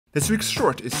This week's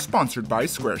short is sponsored by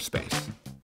Squarespace.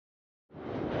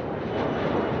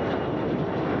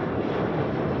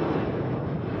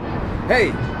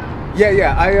 Hey,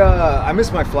 yeah, I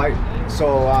missed my flight,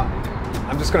 so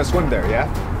I'm just gonna swim there,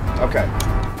 yeah? Okay.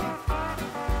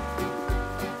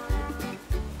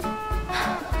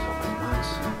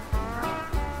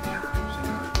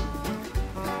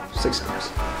 6 hours.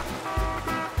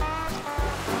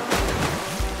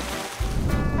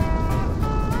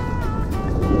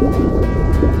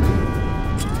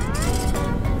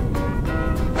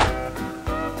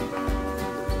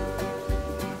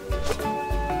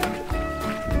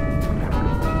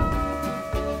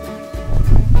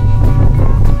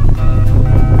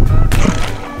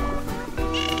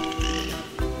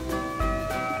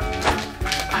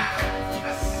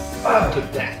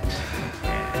 Take that.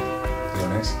 You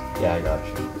want next? Yeah, I got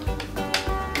you.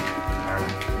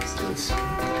 Alright, let's do this.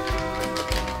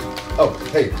 Oh,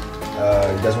 hey, you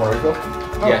guys want a refill?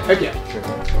 Oh, yeah, heck yeah. Sure.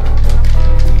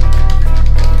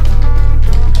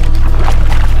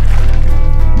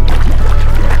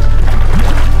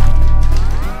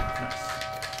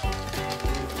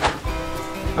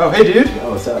 Oh, hey dude.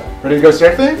 Oh, what's up? Ready to go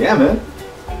surfing? Yeah, man.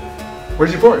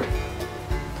 Where's your board? I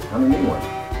don't need one.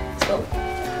 Let's go.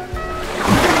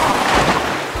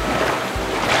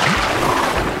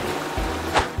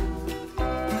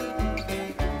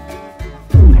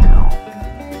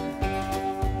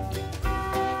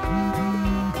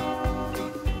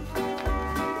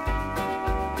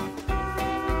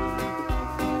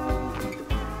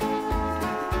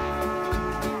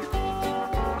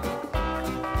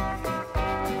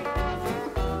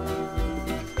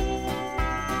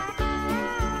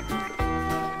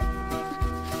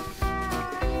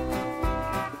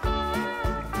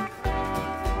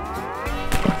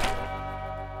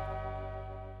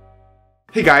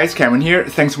 Hey guys, Cameron here.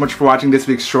 Thanks so much for watching this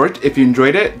week's short. If you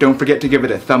enjoyed it, don't forget to give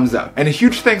it a thumbs up. And a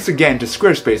huge thanks again to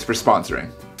Squarespace for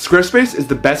sponsoring. Squarespace is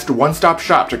the best one-stop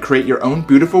shop to create your own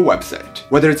beautiful website.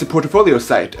 Whether it's a portfolio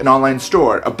site, an online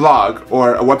store, a blog,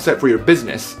 or a website for your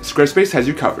business, Squarespace has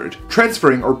you covered.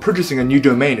 Transferring or purchasing a new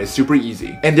domain is super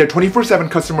easy, and their 24/7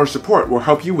 customer support will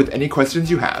help you with any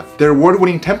questions you have. Their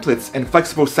award-winning templates and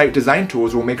flexible site design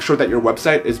tools will make sure that your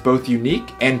website is both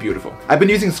unique and beautiful. I've been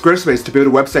using Squarespace to build a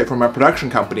website for my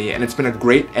production company, and it's been a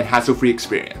great and hassle-free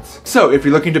experience. So if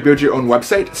you're looking to build your own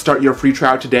website, start your free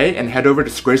trial today and head over to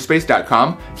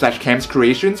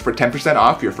squarespace.com/camscreations for 10%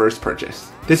 off your first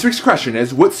purchase. This week's question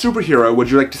is, what superhero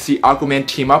would you like to see Aquaman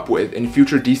team up with in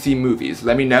future DC movies?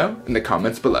 Let me know in the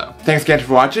comments below. Thanks again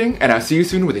for watching, and I'll see you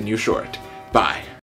soon with a new short. Bye.